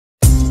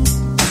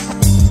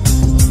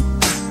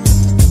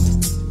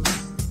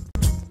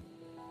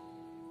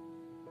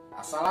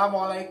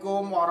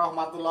Assalamualaikum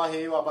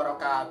warahmatullahi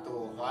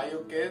wabarakatuh. How are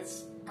you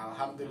kids?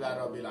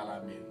 Alhamdulillah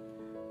alamin.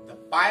 The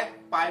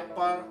Pied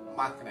Piper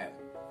Magnet.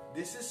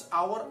 This is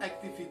our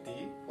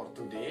activity for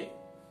today.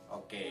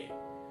 Okay.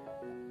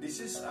 This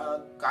is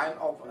a kind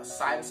of a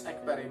science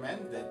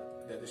experiment that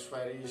is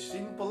very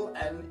simple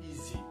and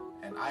easy.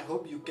 And I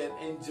hope you can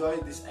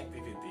enjoy this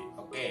activity.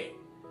 Okay.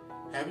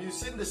 Have you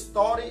seen the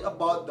story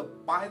about the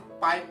Pied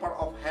Piper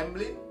of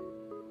Hamelin?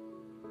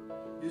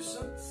 You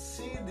should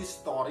see this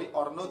story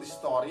or know this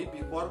story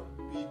before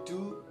we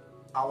do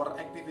our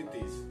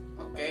activities.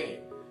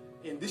 Okay.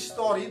 In this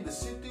story, the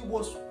city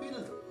was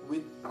filled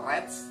with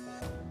rats,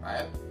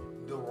 right?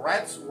 The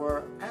rats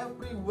were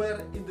everywhere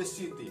in the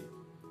city.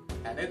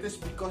 And it is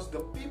because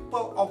the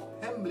people of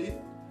Hamelin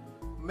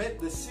made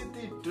the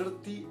city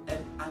dirty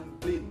and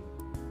unclean.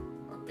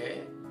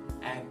 Okay.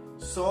 And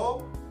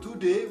so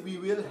today we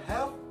will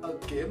have a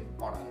game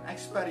or an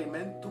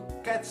experiment to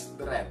catch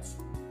the rats.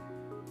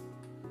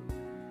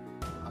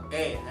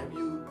 Okay,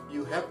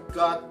 you have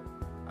got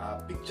a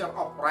picture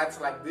of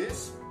rats like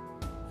this.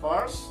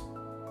 First,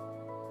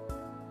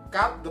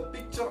 cut the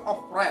picture of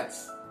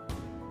rats.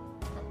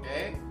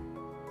 Okay,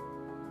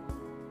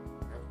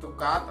 you have to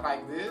cut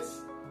like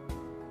this.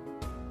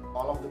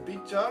 All of the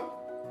picture,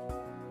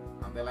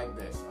 and they like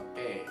this.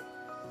 Okay.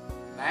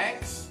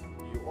 Next,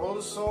 you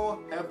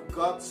also have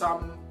got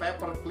some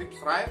paper clips,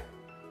 right?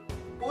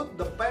 Put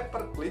the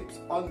paper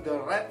clips on the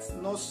rat's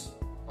nose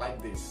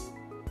like this.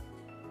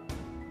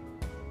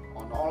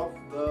 On all of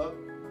the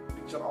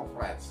picture of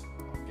rats.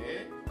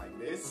 Okay, like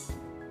this.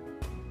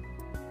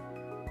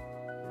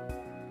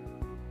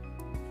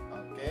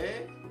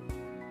 Okay.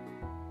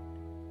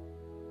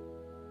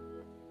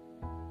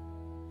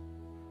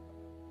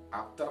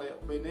 After you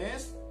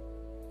finish,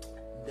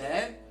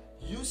 then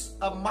use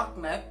a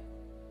magnet.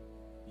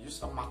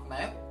 Use a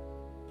magnet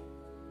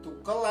to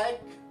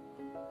collect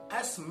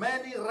as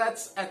many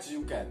rats as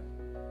you can.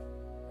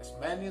 As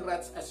many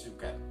rats as you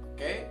can.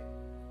 Okay.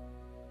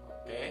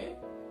 Okay.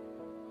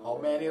 How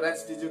many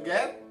rats did you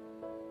get?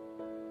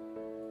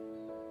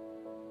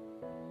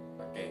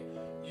 Okay.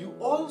 You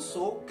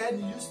also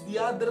can use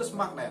the others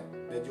magnet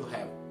that you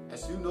have.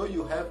 As you know,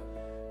 you have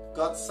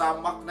got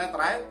some magnet,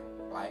 right?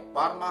 Like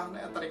bar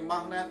magnet, ring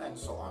magnet, and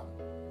so on.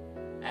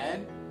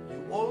 And you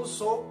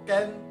also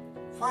can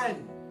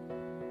find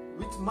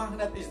which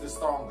magnet is the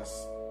strongest,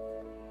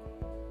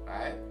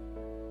 right?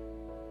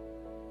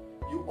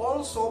 You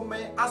also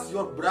may ask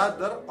your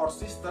brother or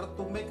sister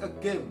to make a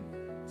game.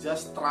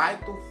 Just try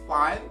to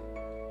find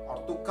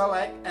or to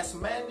collect as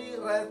many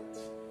rats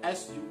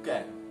as you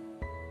can.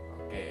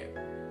 Okay,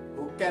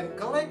 who can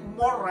collect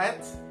more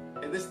rats,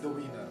 it is the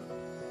winner.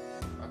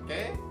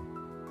 Okay,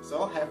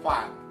 so have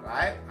fun,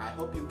 right? I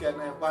hope you can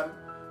have fun,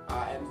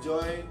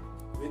 enjoy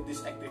with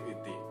this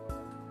activity.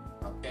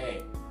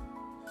 Okay,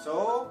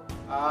 so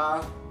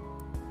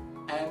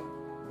and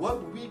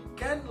what we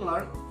can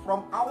learn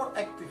from our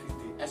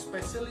activity,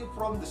 especially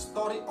from the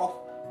story of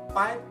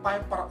Pied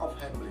Piper of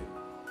Hamelin.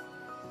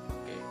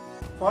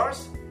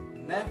 First,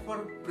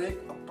 never break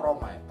a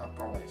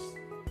promise.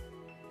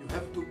 You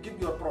have to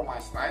keep your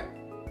promise, right?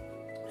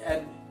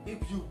 And if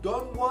you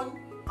don't want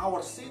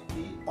our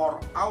city or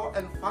our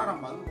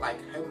environment like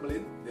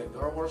Hamelin, that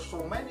there were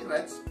so many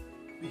rats,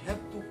 we have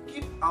to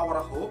keep our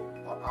home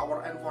or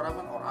our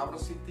environment or our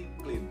city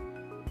clean,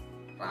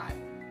 right?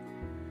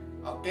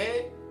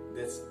 Okay,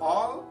 that's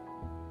all.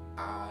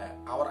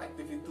 Our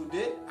activity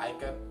today. I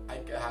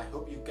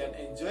hope you can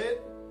enjoy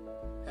it.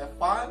 Have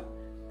fun.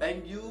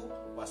 Thank you.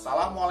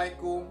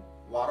 Wassalamualaikum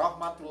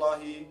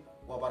warahmatullahi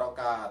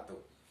wabarakatuh.